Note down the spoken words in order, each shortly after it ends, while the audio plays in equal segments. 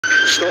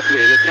stop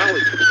being a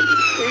coward.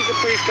 Who's the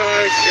police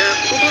guys? Yeah.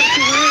 Go back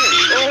to work.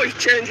 Oh, he's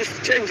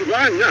changed the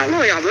line now.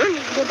 No, he haven't.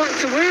 Go back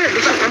to work.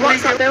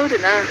 What's that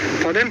building there?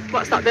 Pardon?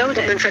 What's that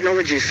building? Modern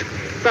Technologies.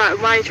 Right,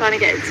 why are you trying to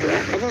get into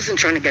it? I wasn't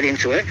trying to get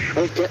into it.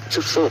 I'll get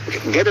to fuck.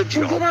 Get a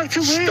job. Go back to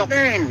work Stop.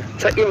 then.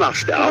 Take your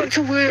mask down. Go back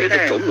to work Here they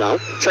then. come now.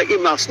 Take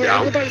your mask Yeah,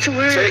 down. go back to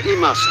work. Take your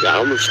mask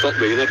down and stop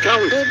being a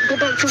coward. Go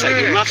back to Take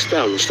your work. mask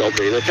down and stop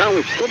being a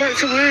coward. Go back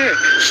to work.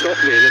 Stop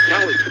being a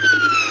coward.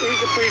 Who's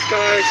the police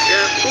guys?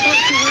 Yeah. Go back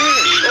to work.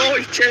 Oh,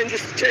 he's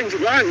changed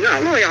the line now.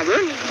 No, he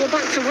hasn't. Go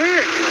back to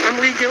work. I'm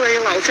legally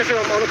allowed to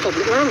film on a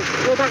public land.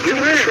 Go back to You're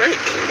a work. prick.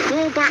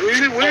 Go back to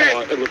You work.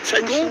 are an Go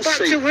attention back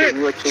to seeking work.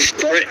 little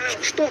prick.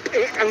 Stop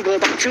it and go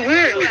back to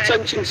work.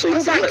 Attention seeking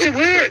Go back to little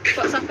work.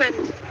 What's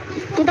happened?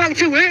 Go back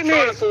to work, Trying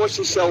to mate. force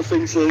yourself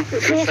into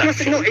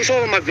reception. It's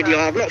all on my video.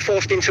 I've not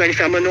forced into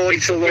anything. I'm a naughty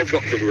We've love.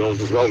 got videos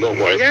as well, don't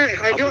worry. Yeah,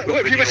 I I've don't.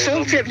 got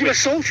If you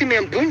assaulting me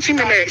and punching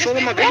me, mate, it's all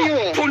on my video.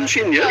 What?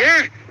 Punching you?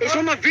 Yeah, it's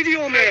on my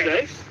video,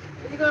 mate.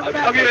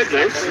 Have you heard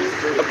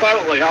this?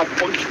 Apparently I've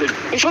punched him.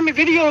 It's on my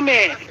video,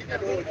 mate.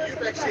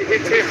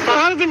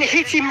 I haven't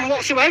hit him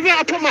whatsoever.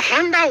 I put my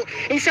hand out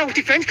in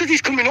self-defence because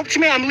he's coming up to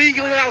me. I'm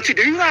legally allowed to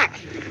do that.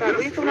 Right,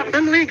 will you come up?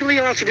 I'm legally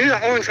allowed to do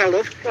that, aren't I,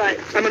 love? Right.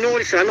 I'm an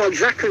auditor. I know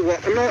exactly what.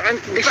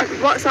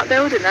 What's that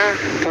building there?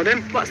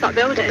 Pardon? What's that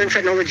building? Modern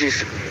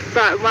Technologies.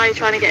 Right, why are you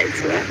trying to get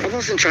into it? I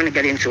wasn't trying to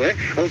get into it.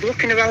 I was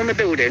looking around the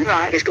building.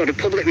 Right. It's got a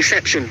public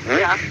reception, right?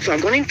 Yeah. So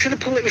I've gone into the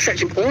public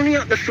reception only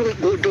at the front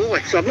door.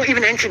 So I've not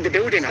even entered the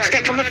building. I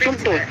stepped on the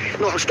front door.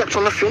 No, I stepped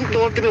on the front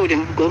door of the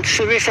building, gone to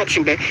the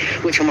reception bit,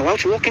 which I'm allowed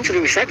to walk into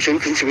the reception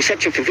because it's a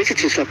reception for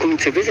visitors, so I've come in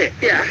to visit.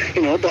 Yeah.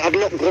 You know, but I've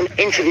not gone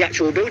into the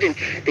actual building.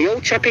 The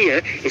old chap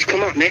here is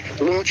come at me,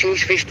 launching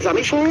his fists at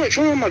me. It's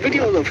all on my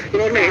video, love. You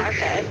know what I mean? Right,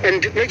 okay.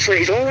 And literally,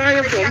 it's all I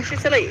have Did he done. ask you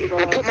to leave?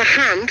 Or? I put my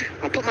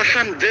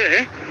hand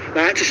there,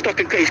 right, to stop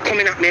him. He's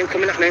coming at me and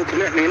coming at me and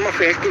coming at me in my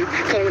face,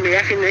 calling me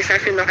effing this,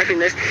 effing that, effing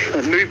this.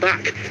 And move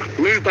back,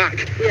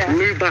 Yeah.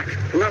 move back.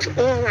 And that's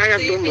all I have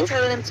So you've done, been love.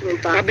 telling him to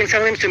move back? I've been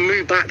telling him to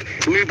move back,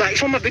 move back.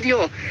 It's on my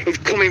video. He's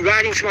coming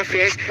right into my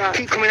face, Right.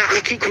 keep coming at me,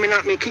 keep coming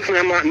at me, keep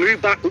coming. I'm like,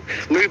 move back,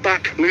 move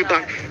back, move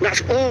back.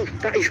 That's all.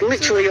 That is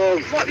literally all.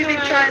 What have you been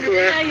trying to do?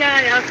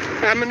 Yeah.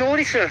 I'm an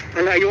auditor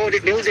and I audit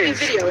You've buildings.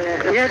 been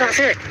videoing it? Yeah, that's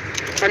it.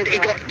 And he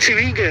got too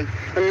eager,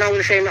 and now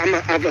they're saying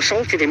that I've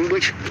assaulted him,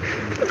 which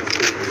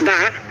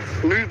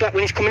move back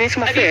when he's coming into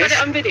my Have face. you got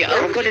it on video?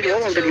 I've got it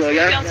all on video, Will you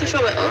be yeah. able to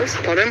show it us?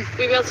 Pardon?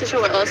 Will you be able to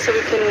show it us so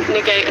we can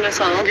negate an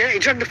assault? Yeah, he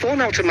dragged the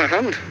phone out of my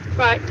hand.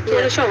 Right, do you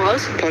want to show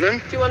us? Pardon?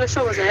 Do you want to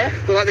show us it?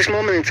 Well, at this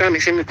moment in time,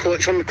 it's on the call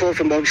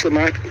from obviously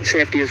my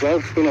safety as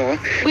well, you know.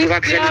 Because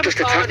like I said, he just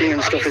attacked me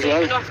and stuff as well.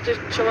 You're going to have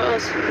to show it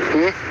us.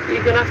 Hmm?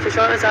 You're going to have to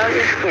show it us, aren't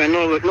you? Well,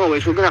 no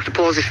worries, we're going to have to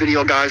pause this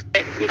video, guys.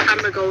 Your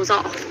camera goes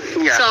off.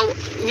 Yeah. So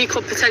you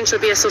could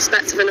potentially be a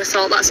suspect of an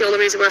assault. That's the only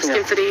reason we're asking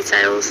Yeah. for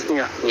details.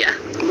 Yeah. Yeah.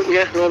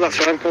 Yeah, no, that's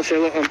fine. I say,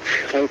 look,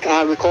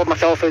 I record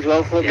myself as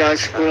well. Look, Yeah,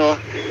 guys, you know,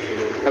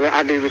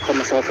 I do record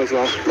myself as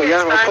well. But yeah,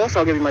 That's of fine. course,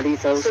 I'll give you my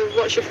details. So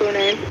what's your full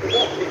name?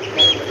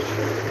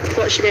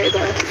 What's your date of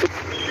birth?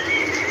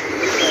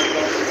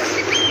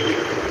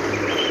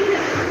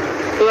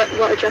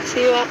 What address are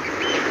you at?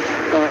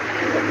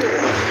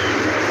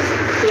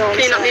 Can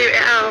you not mute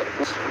it out?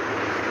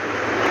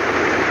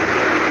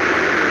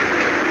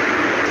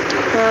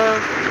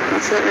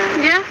 That's it,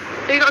 yeah. Yeah?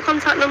 Have you got a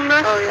contact number?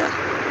 Oh, yeah.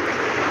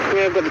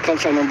 Yeah, I've got the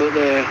contact number,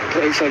 but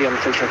it's already on the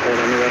contact code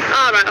anyway.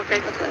 Oh, right, okay.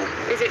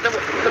 Is it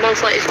the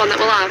most latest one that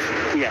we'll have?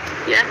 Yeah.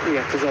 Yeah?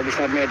 Yeah, because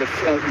obviously I've made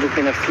there's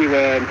been a few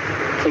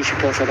police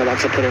reports I've had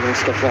to put in and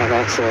stuff like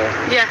that, so...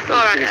 Yeah,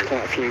 alright there's then.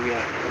 quite a few,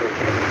 yeah.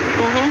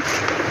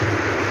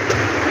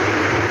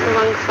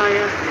 Long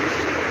fire.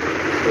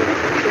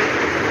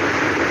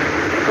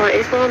 Right,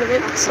 he's born a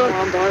bit, so...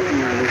 I'm boiling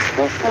now, this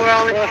stuff. We're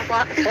all in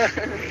black.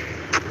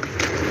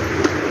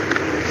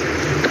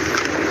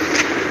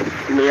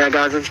 Yeah,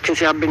 guys, as you can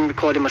see, I've been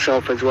recording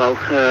myself as well.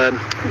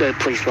 The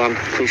police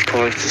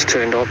car just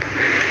turned up.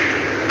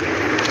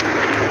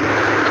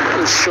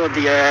 It showed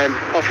the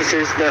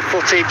officers the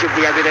footage of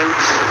the evidence,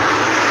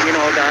 you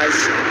know, guys.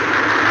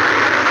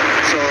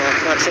 So,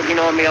 like I said, you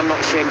know me, I'm not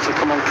ashamed to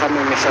come on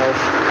camera myself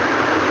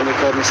and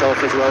record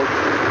myself as well.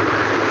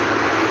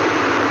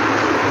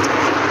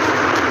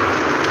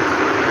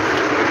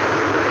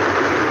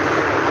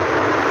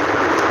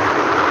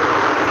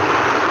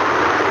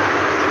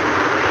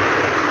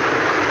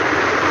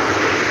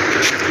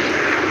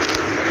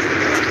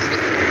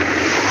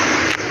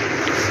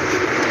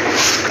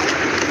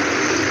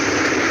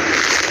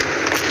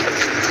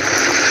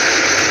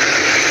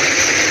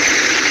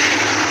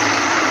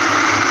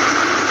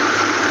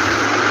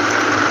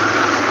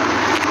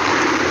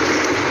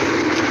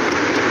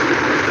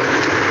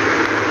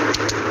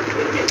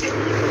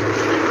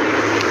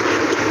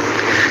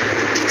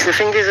 The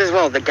thing is as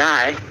well, the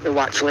guy who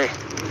actually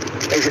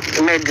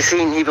made the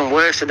scene even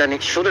worse than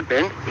it should have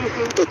been,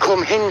 he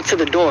come into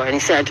the door and he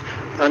said,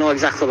 I know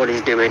exactly what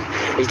he's doing.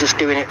 He's just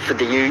doing it for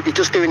he's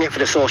just doing it for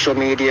the social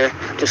media,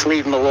 just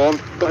leave him alone.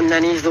 But and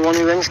then he's the one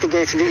who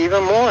instigated it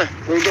even more.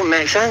 Well, it doesn't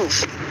make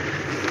sense.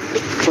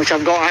 Which I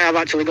have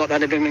actually got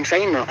that of him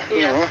saying that,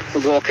 you know,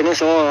 walking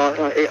us,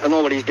 I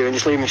know what he's doing,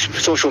 just leaving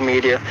social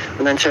media,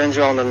 and then turns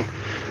around and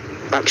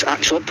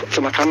acts up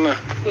to my camera.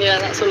 Yeah,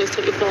 that's when he's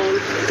took your phone.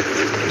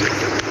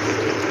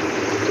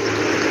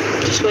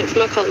 Just wait for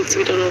my colleague to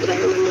be done over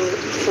there, and then we'll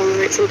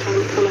formulate some kind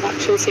of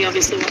action, see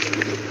obviously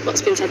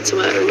what's been said to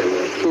her, and then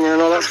we'll... Yeah,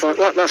 no, that's fine,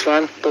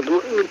 but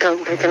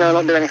can I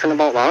not do anything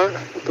about that?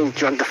 Don't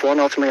drag the phone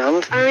out of my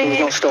hand, and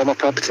not store my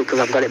property because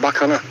I've got it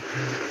back on her.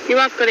 You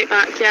have got it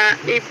back, yeah.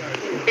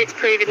 It's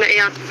proving that he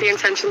had the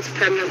intention to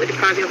permanently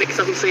deprive you of it because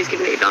obviously he's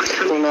given it you back.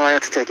 Well, no, I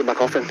had to take it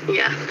back off him.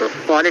 Yeah.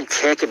 Well, I didn't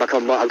take it back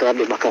on, but I grabbed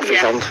it back off his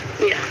hand.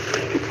 Yeah.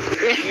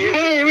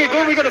 Here we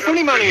go, we got a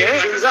funny man here.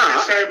 Who's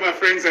that?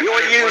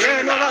 You're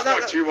using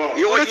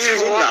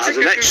that as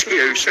an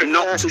excuse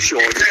not to show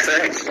his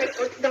face. You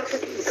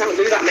can't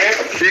do that, mate.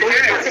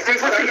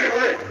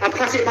 I'll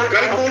pass it back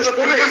now. I'll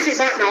pass it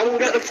back now. I'll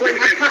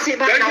pass it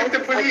back now.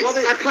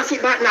 I'll pass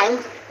it back now.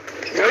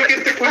 Go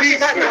get the police.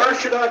 Pass it back now.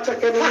 Pass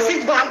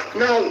it back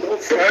now.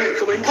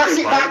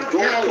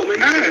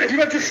 You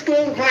have just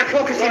stole my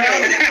property,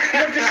 mate. You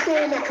have just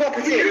stole my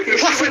property.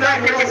 Pass it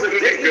back now.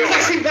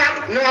 Pass it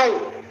back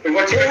now.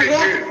 What do you do?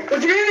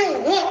 What do you know?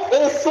 What?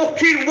 Oh,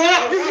 fucking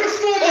what? You just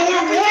stole my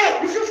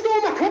property. You just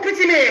stole my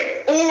property,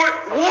 mate. Or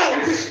what?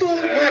 You just stole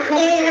my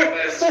property.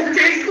 Or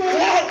fucking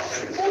what?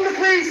 Phone the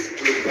police.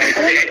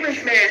 Phone the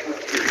police, mate.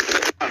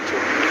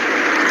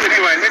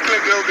 Anyway, let the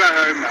girl go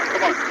home now.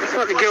 Come on.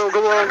 Let the girl go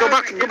on. Go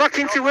back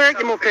into work,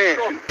 you muppet.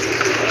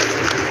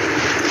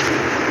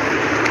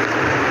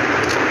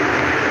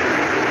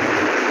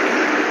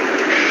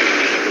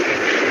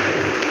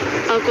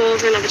 I'll go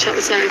over and have a chat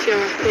with Sarah if you're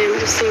happy and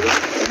just see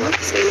what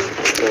to say now.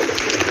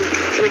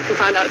 So we can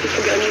find out if you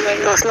can go anywhere.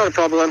 That's not a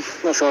problem.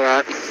 That's all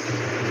right.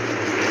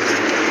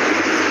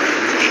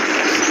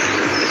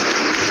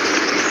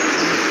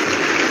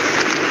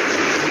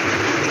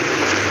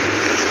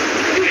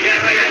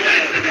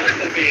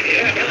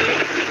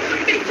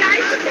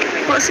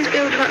 What's this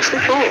building actually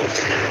for?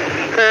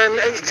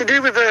 It's to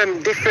do with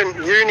different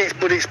units,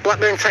 but it's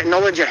Blackburn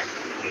Technology.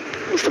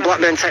 It's the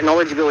Blackburn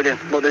Technology building,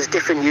 but there's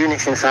different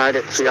units inside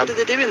it. So what are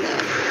they doing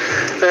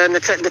there?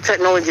 The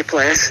technology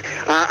place.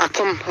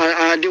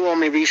 I do all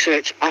my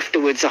research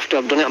afterwards. After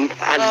I've done it,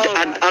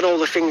 add all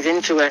the things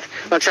into it.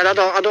 Like I said,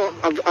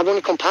 I've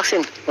only come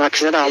passing. Like I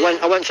said,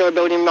 I went to a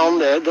building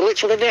round there. They're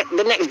literally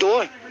the next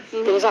door.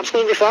 It was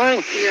absolutely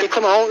fine. They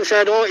come out and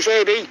said, "Oh, it's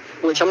AB,"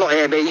 which I'm not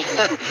AB,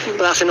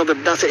 but that's an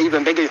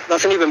even bigger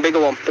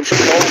one. It's in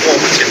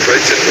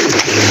Britain.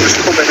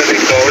 Just come in and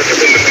ignore it, and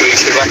then the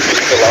police are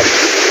actually the lad.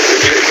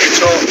 You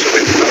talk to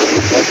him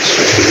once.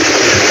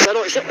 I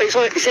know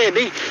it's AB,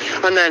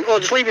 and then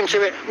just leave him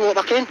to it and walk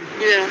back in.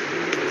 Yeah.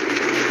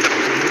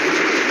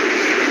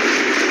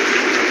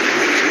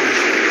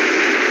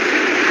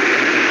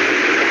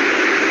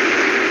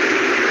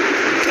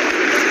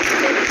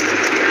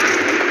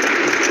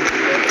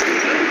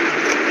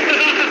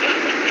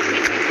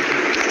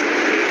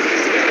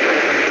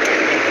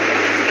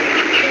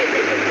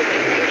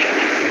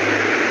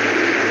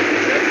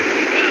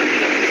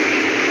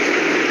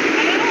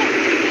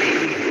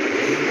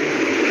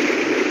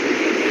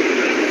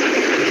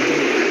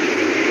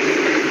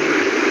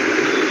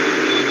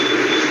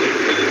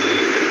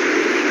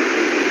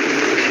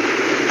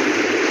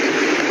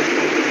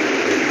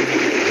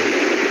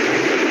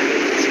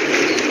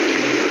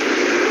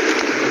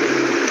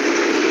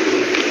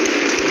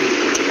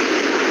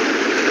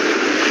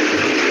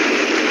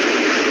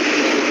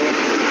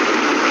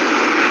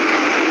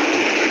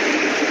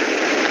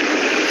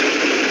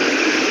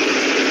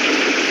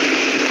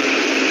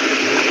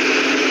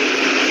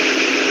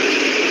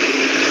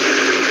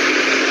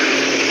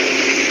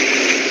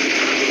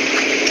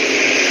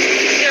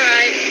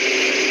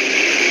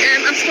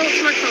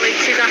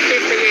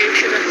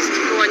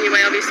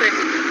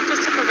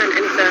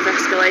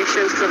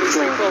 Because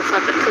obviously both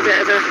had a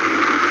bit of a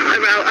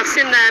row. I've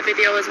seen their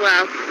video as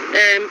well.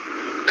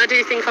 I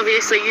do think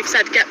obviously you've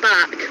said get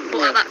back,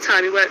 but at that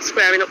time he weren't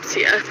squaring up to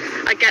you.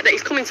 I get that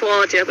he's coming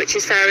towards you, which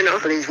is fair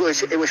enough. But it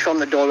was from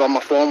the door on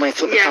my phone when he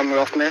took the camera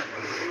off me.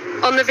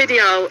 On the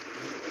video,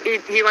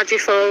 you had your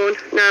phone.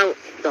 Now,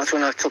 that's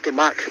when I took it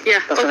back. Yeah,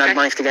 that's when I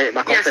managed to get it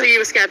back off. Yeah, so you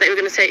were scared that you were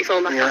going to take your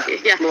phone back off you.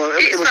 Yeah, well,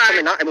 it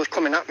was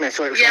coming at me,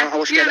 so it was, I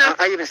was scared.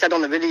 I even said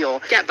on the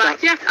video. Get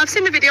back. Yeah, I've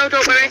seen the video.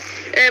 Don't worry.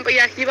 But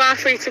yeah, you are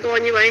free to go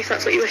on your way if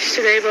that's what you wish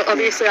to do. But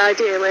obviously,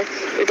 ideally,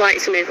 we'd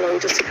like you to move along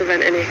just to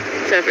prevent any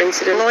further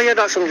incidents. No, yeah,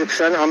 that's 100%.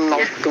 I'm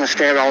not going to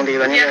stay around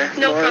here anyway. Yeah,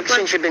 no problem.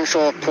 Since you've been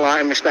so polite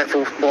and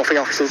respectful, both the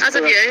officers. As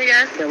of you,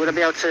 yeah. Yeah, would I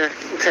be able to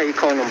take your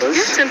call numbers?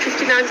 Yeah,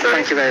 1059.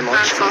 Thank you very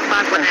much.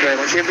 Thank you very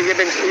much.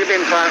 You've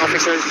been polite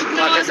officers.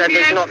 Like I said,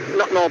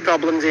 there's no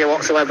problems here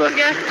whatsoever.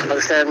 Yeah. Like I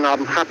said,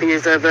 I'm happy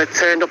as ever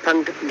turned up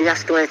and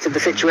de-escalated the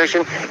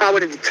situation. I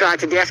would have tried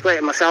to de-escalate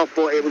it myself,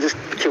 but it was just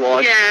too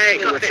hard. Yeah,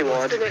 it got too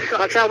hard. Like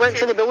I said, I went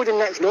to the building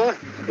next door,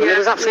 and it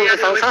was absolutely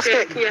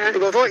fantastic. Yeah. He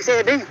goes, "Oh, it's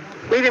AB.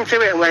 Leave him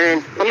to it," and went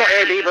in. I'm not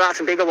AB, but that's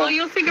a bigger one. Well,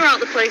 you'll figure out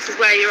the places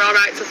where you're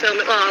alright to film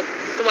it, or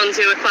the ones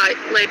who are quite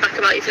laid back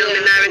about you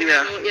filming there anyway,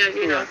 won't you?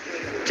 You know.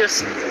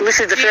 just... This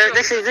is the first,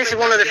 this is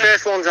one of the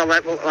first ones I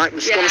like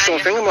scum sort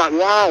of thing. I'm like,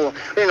 wow,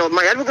 you know,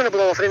 my head was going to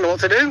blow off. I didn't know what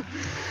to do.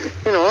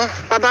 You know,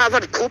 I've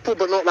had a couple,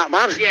 but not that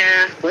bad.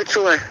 Yeah.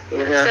 Literally.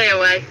 Yeah. Stay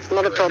away.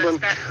 Not a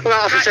problem. All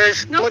right,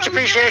 officers, much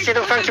appreciated,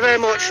 and thank you very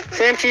much.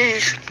 Same to you.